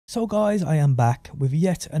So guys, I am back with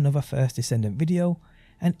yet another First Descendant video,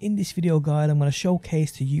 and in this video guide I'm going to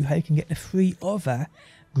showcase to you how you can get the 3 other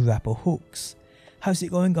grapple hooks. How's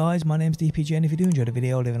it going guys? My name's DPJ, and if you do enjoy the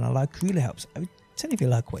video, leaving a like really helps. I would tell if you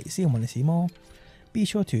like what you see and want to see more, be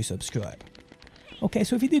sure to subscribe. Okay,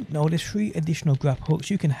 so if you didn't know, there's 3 additional grapple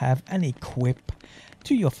hooks you can have and equip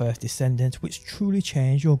to your First Descendant, which truly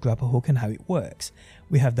change your grapple hook and how it works.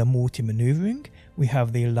 We have the multi-maneuvering, we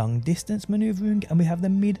have the long distance maneuvering, and we have the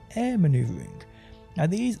mid-air maneuvering. Now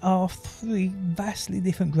these are 3 vastly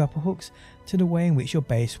different grapple hooks to the way in which your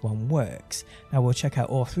base one works. Now we'll check out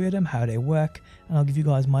all 3 of them, how they work, and I'll give you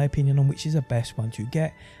guys my opinion on which is the best one to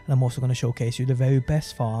get, and I'm also going to showcase you the very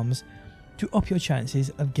best farms to up your chances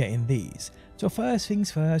of getting these. So first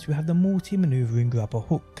things first, we have the multi-maneuvering grapple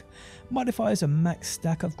hook. Modifies a max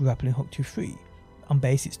stack of grappling hook to 3. On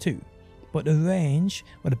base it's 2. But the range,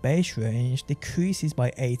 or the base range, decreases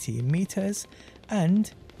by 18 meters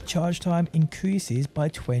and charge time increases by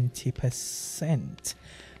 20%.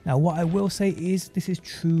 Now what I will say is this is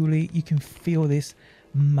truly, you can feel this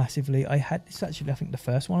massively. I had this actually, I think the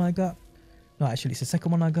first one I got. No, actually it's the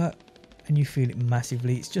second one I got, and you feel it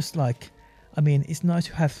massively. It's just like, I mean, it's nice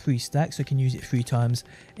to have 3 stacks so you can use it 3 times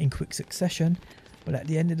in quick succession. But at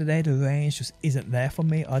the end of the day, the range just isn't there for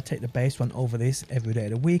me. I'd take the base one over this every day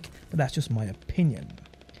of the week, but that's just my opinion.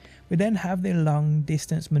 We then have the long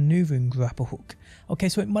distance maneuvering grapple hook. Okay,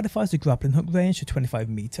 so it modifies the grappling hook range to 25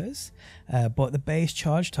 meters, but the base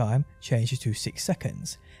charge time changes to 6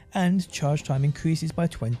 seconds, and charge time increases by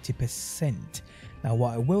 20%. Now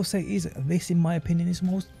what I will say is this, in my opinion, is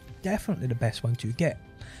most definitely the best one to get.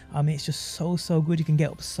 I mean, it's just so good. You can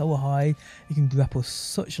get up so high, you can grapple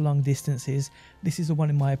such long distances. This is the one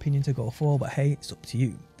in my opinion to go for, but hey, it's up to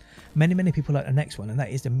you. Many people like the next one, and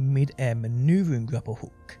that is the mid-air maneuvering grapple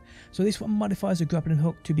hook. So this one modifies the grappling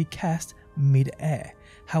hook to be cast mid-air.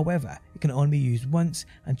 However, it can only be used once,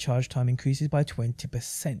 and charge time increases by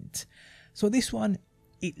 20%. So this one,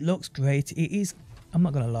 it looks great. It is, I'm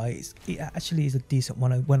not gonna lie, it actually is a decent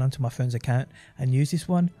one. I went onto my friend's account and used this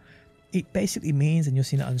one. It basically means, and you'll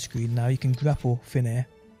see it on screen now, you can grapple thin air.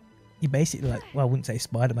 You basically, like, well, I wouldn't say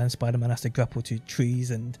Spider-Man. Spider-Man has to grapple to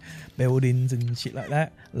trees and buildings and shit like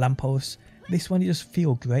that, lampposts. This one, you just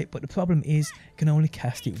feel great, but the problem is you can only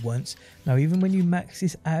cast it once. Now even when you max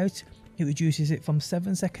this out, it reduces it from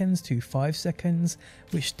 7 seconds to 5 seconds,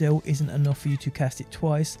 which still isn't enough for you to cast it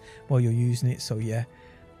twice while you're using it, so yeah.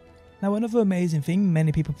 Now another amazing thing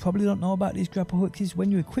many people probably don't know about these grapple hooks is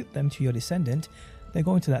when you equip them to your Descendant, they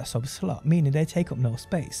go into that sub slot, meaning they take up no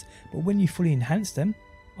space. But when you fully enhance them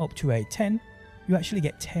up to a 10, you actually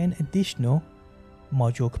get 10 additional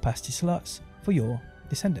module capacity slots for your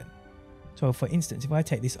Descendant. So for instance, if I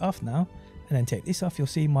take this off now and then take this off, you'll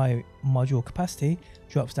see my module capacity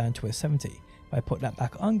drops down to a 70. If I put that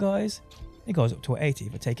back on guys, it goes up to a 80.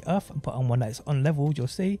 If I take it off and put on one that's unleveled, you'll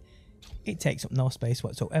see it takes up no space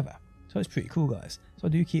whatsoever. So it's pretty cool guys, so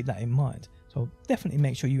do keep that in mind. So definitely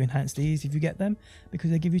make sure you enhance these if you get them, because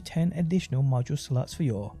they give you 10 additional module slots for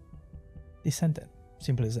your Descendant.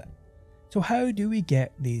 Simple as that. So how do we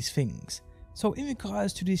get these things? So in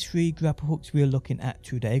regards to these 3 grapple hooks we are looking at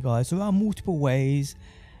today guys, there are multiple ways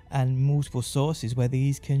and multiple sources where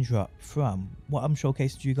these can drop from. What I'm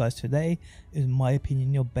showcasing to you guys today is, in my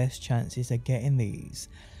opinion, your best chances of getting these.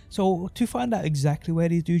 So to find out exactly where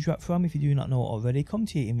these do drop from, if you do not know already, come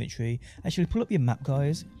to your inventory, actually pull up your map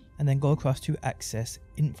guys, and then go across to access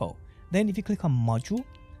info. Then if you click on module,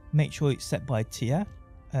 make sure it's set by tier,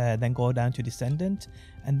 then go down to Descendant,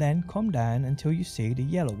 and then come down until you see the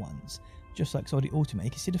yellow ones, just like so. The ultimate,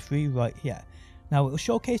 you can see the 3 right here. Now it will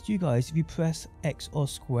showcase to you guys, if you press X or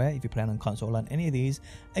square, if you're playing on console on any of these,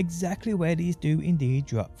 exactly where these do indeed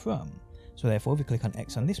drop from. So therefore if you click on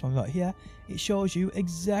X on this one right here, it shows you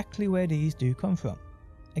exactly where these do come from.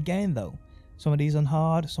 Again though, some of these are on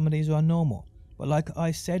hard, some of these are on normal. But like I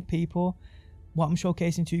said people, what I'm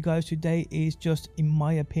showcasing to you guys today is just, in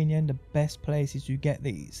my opinion, the best places to get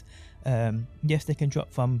these. Yes, they can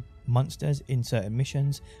drop from monsters in certain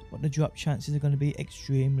missions, but the drop chances are going to be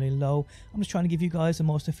extremely low. I'm just trying to give you guys the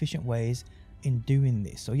most efficient ways in doing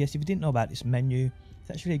this. So yes, if you didn't know about this menu, it's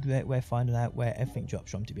actually a great way of finding out where everything drops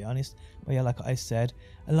from, to be honest. But yeah, like I said,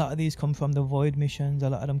 a lot of these come from the void missions, a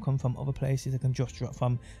lot of them come from other places. They can just drop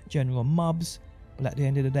from general mobs. But at the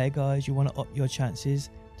end of the day guys, you want to up your chances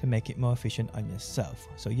to make it more efficient on yourself.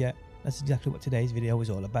 So yeah, that's exactly what today's video is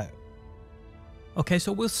all about. Okay,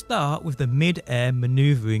 so we'll start with the mid-air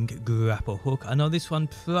maneuvering grapple hook. I know this one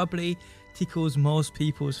probably tickles most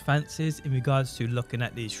people's fancies in regards to looking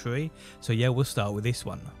at these 3. So yeah, we'll start with this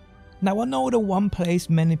one. Now I know the one place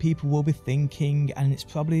many people will be thinking, and it's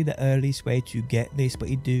probably the earliest way to get this, but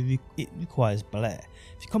it requires Blair.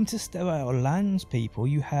 If you come to Sterile Lands, people,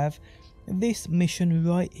 you have this mission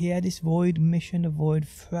right here, this void mission, the void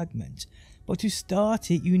fragment. But to start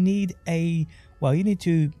it, you need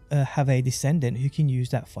to have a Descendant who can use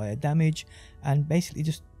that fire damage, and basically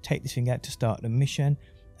just take this thing out to start the mission.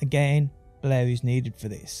 Again, Blair is needed for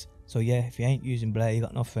this. So yeah, if you ain't using Blair, you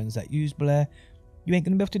got no friends that use Blair, you ain't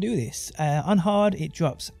going to be able to do this. On hard, it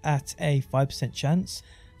drops at a 5% chance.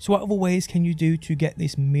 So what other ways can you do to get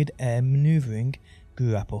this mid-air maneuvering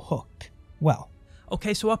grapple hook? Well,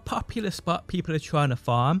 okay, so a popular spot people are trying to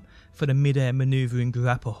farm for the mid-air maneuvering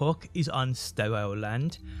grapple hook is on Sterile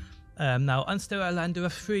Land. Now on Sterile Land there are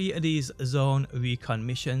 3 of these zone recon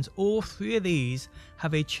missions. All 3 of these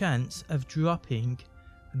have a chance of dropping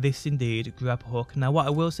this indeed grapple hook. Now what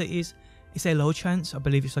I will say is, it's a low chance. I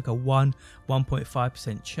believe it's like a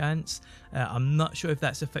 1.5% chance. I'm not sure if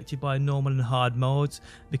that's affected by normal and hard modes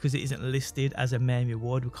because it isn't listed as a main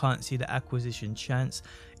reward. We can't see the acquisition chance.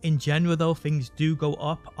 In general though, things do go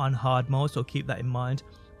up on hard mode, so keep that in mind.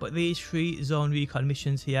 But these 3 zone recon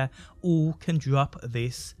missions here all can drop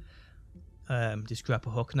this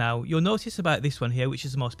grapple hook. Now you'll notice about this one here, which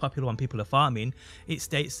is the most popular one people are farming, it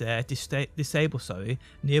states there disable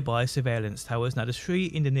nearby surveillance towers. Now there's 3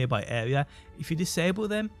 in the nearby area. If you disable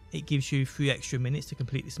them, it gives you 3 extra minutes to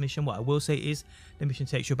complete this mission. What I will say is the mission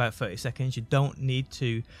takes you about 30 seconds. You don't need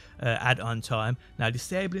to add on time. Now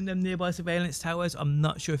disabling them nearby surveillance towers, I'm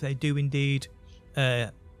not sure if they do indeed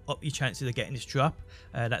up your chances of getting this drop.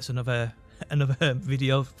 That's another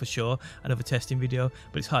video for sure, another testing video,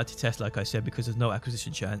 but it's hard to test like I said because there's no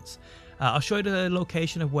acquisition chance. I'll show you the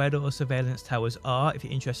location of where those surveillance towers are if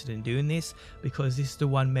you're interested in doing this, because this is the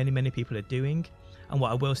one many people are doing. And what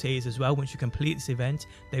I will say is as well, once you complete this event,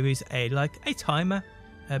 there is a timer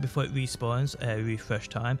before it respawns, refresh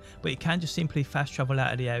time, but you can just simply fast travel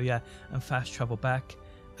out of the area and fast travel back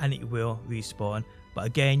and it will respawn. But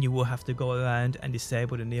again, you will have to go around and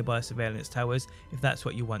disable the nearby surveillance towers if that's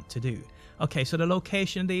what you want to do. Okay, so the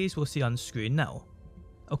location of these we'll see on screen now.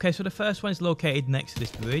 Okay, so the first one is located next to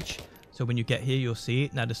this bridge. So when you get here, you'll see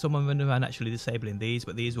it. Now there's someone running around actually disabling these,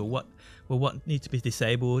 but these will what need to be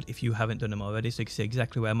disabled if you haven't done them already. So you can see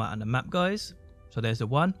exactly where I'm at on the map, guys. So there's the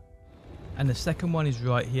one. And the second one is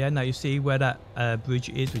right here. Now you see where that bridge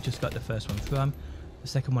is. We just got the first one from. The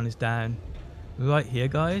second one is down right here,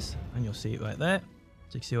 guys. And you'll see it right there.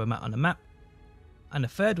 So you can see where I'm at on the map. And the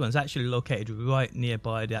third one's actually located right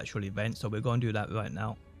nearby the actual event. So we're going to do that right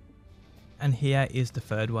now. And here is the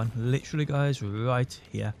third one. Literally, guys, right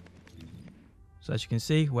here. So as you can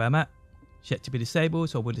see where I'm at, it's yet to be disabled.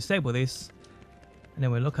 So we'll disable this. And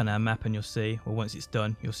then we'll look on our map and you'll see, well, once it's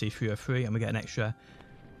done, you'll see 303 and we get an extra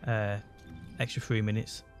 3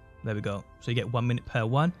 minutes. There we go. So you get 1 minute per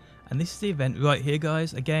one. And this is the event right here,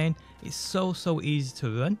 guys. Again, it's so easy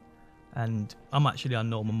to run. And I'm actually on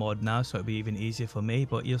normal mode now, so it'll be even easier for me.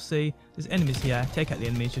 But you'll see there's enemies here. Take out the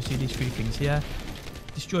enemies. You'll see these 3 things here.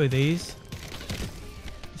 Destroy these.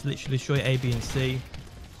 It's literally destroy A, B, and C.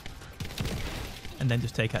 And then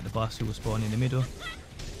just take out the boss who will spawn in the middle.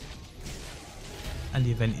 And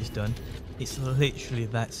the event is done. It's literally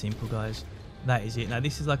that simple, guys. That is it. Now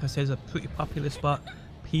this is, like I said, is a pretty popular spot.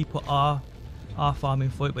 People are farming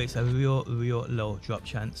for it, but it's a real low drop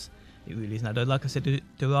chance. It really is. Now, like I said,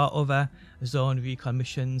 there are other zone recon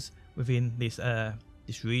missions within this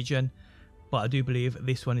this region, but I do believe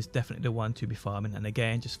this one is definitely the one to be farming. And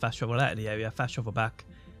again, just fast travel out of the area, fast travel back,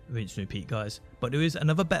 rinse and repeat, guys. But there is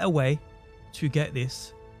another better way to get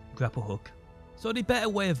this grapple hook. So the better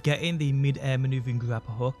way of getting the mid-air maneuvering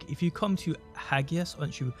grapple hook, if you come to Hagias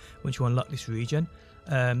once you unlock this region,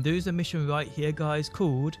 there is a mission right here, guys,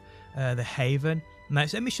 called the Haven. Now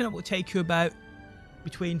it's a mission that will take you about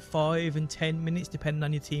between 5 and 10 minutes depending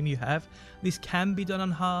on your team you have. This can be done on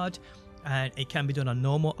hard and it can be done on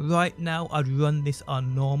normal. Right now I'd run this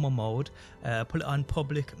on normal mode, put it on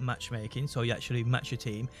public matchmaking so you actually match your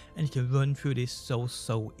team and you can run through this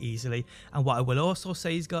so easily. And what I will also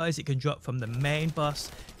say is, guys, it can drop from the main boss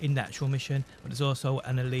in the actual mission, but there's also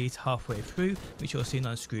an elite halfway through which you're seeing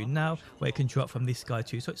on screen now where it can drop from this guy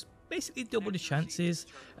too. So it's basically double the chances.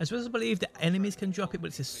 As well as I believe the enemies can drop it, but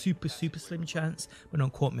it's a super slim chance, but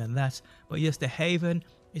don't quote me on that. But yes, the Haven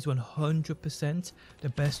is 100% the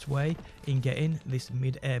best way in getting this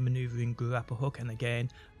mid-air maneuvering grapple hook. And again,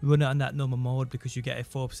 run it on that normal mode because you get a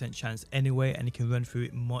 4% chance anyway and you can run through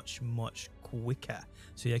it much quicker.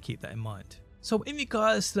 So yeah, keep that in mind. So in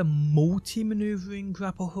regards to the multi-maneuvering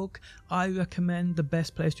grapple hook, I recommend the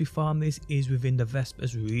best place to farm this is within the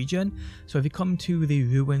Vespers region. So if you come to the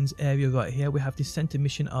ruins area right here, we have the center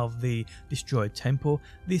mission of the destroyed temple.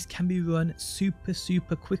 This can be run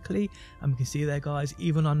super quickly, and we can see there guys,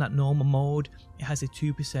 even on that normal mode, it has a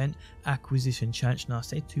 2% acquisition chance. Now I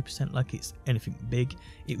say 2% like it's anything big,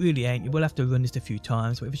 it really ain't. You will have to run this a few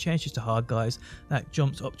times, but if you change this to hard guys, that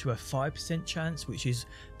jumps up to a 5% chance, which is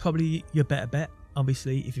probably your better bet.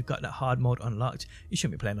 Obviously if you've got that hard mode unlocked, you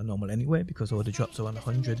shouldn't be playing on normal anyway, because all the drops are on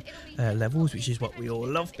 100 levels, which is what we all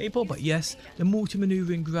love, people. But yes, the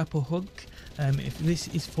multi-maneuvering grapple hook, if this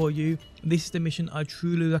is for you, this is the mission I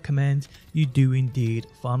truly recommend you do indeed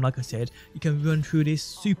farm. Like I said, you can run through this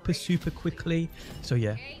super quickly. So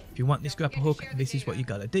yeah, if you want this grapple hook, this is what you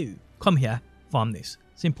gotta do. Come here, farm this,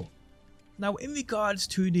 simple. Now in regards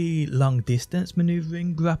to the long distance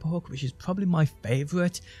maneuvering grapple hook, which is probably my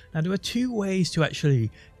favourite, now there are two ways to actually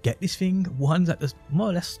get this thing. One's at the more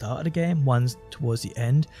or less start of the game, one's towards the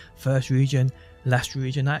end, first region, last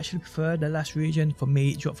region. I actually prefer the last region. For me,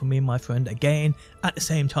 it dropped for me and my friend again at the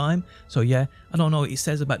same time. So yeah, I don't know what it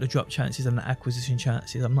says about the drop chances and the acquisition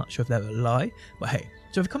chances, I'm not sure if they're a lie, but hey.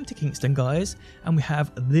 So if we come to Kingston guys, and we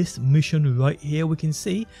have this mission right here, we can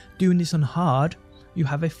see doing this on hard, you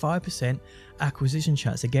have a 5% acquisition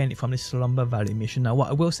chance, again from this Slumber Valley mission. Now what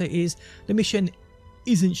I will say is the mission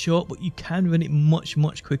isn't short, but you can run it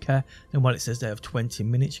much quicker than what it says there of 20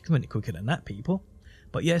 minutes. You can run it quicker than that, people.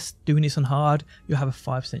 But yes, doing this on hard, you have a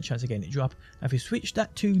 5% chance again it drop. Now if you switch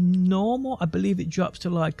that to normal, I believe it drops to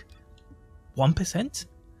like 1%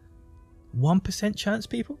 chance,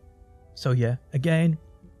 people. So yeah, again,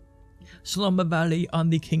 Slumber Valley on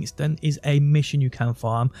the Kingston is a mission you can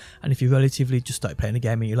farm, and if you relatively just start playing the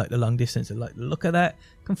game and you like the long distance and like the look of that,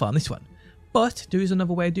 you can farm this one. But there is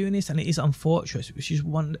another way of doing this, and it is on Fortress, which is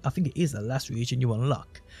one, I think it is the last region you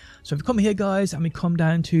unlock. So if we come here guys and we come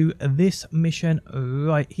down to this mission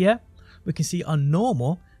right here, we can see on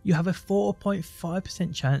normal you have a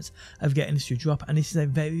 4.5% chance of getting this to drop, and this is a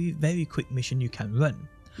very quick mission you can run.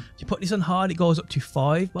 If you put this on hard, it goes up to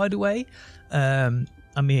 5, by the way.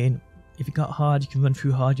 I mean, if you got hard, you can run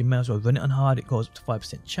through hard, you may as well run it on hard, it goes up to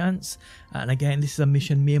 5% chance. And again, this is a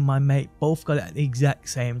mission me and my mate both got it at the exact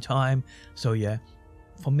same time. So yeah,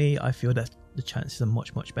 for me, I feel that the chances are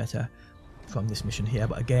much better from this mission here.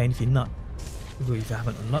 But again, if you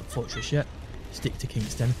haven't unlocked Fortress yet, stick to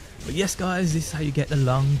Kingston. But yes guys, this is how you get the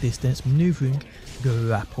long distance maneuvering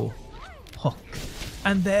grapple hook.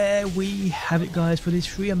 And there we have it guys for these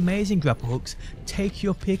 3 amazing grapple hooks. Take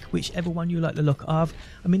your pick, whichever one you like the look of.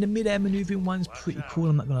 I mean, the mid-air maneuvering one's pretty cool,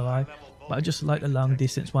 I'm not gonna lie, but I just like the long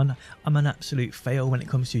distance one. I'm an absolute fail when it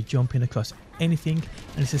comes to jumping across anything,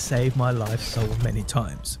 and this has saved my life so many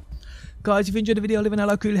times. Guys, if you enjoyed the video, leaving a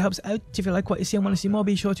like really helps out. If you like what you see and want to see more,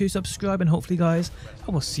 be sure to subscribe, and hopefully guys,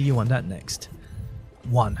 I will see you on that next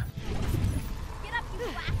one. Get up,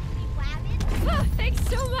 you blasted. Thanks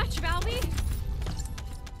so much, Valby.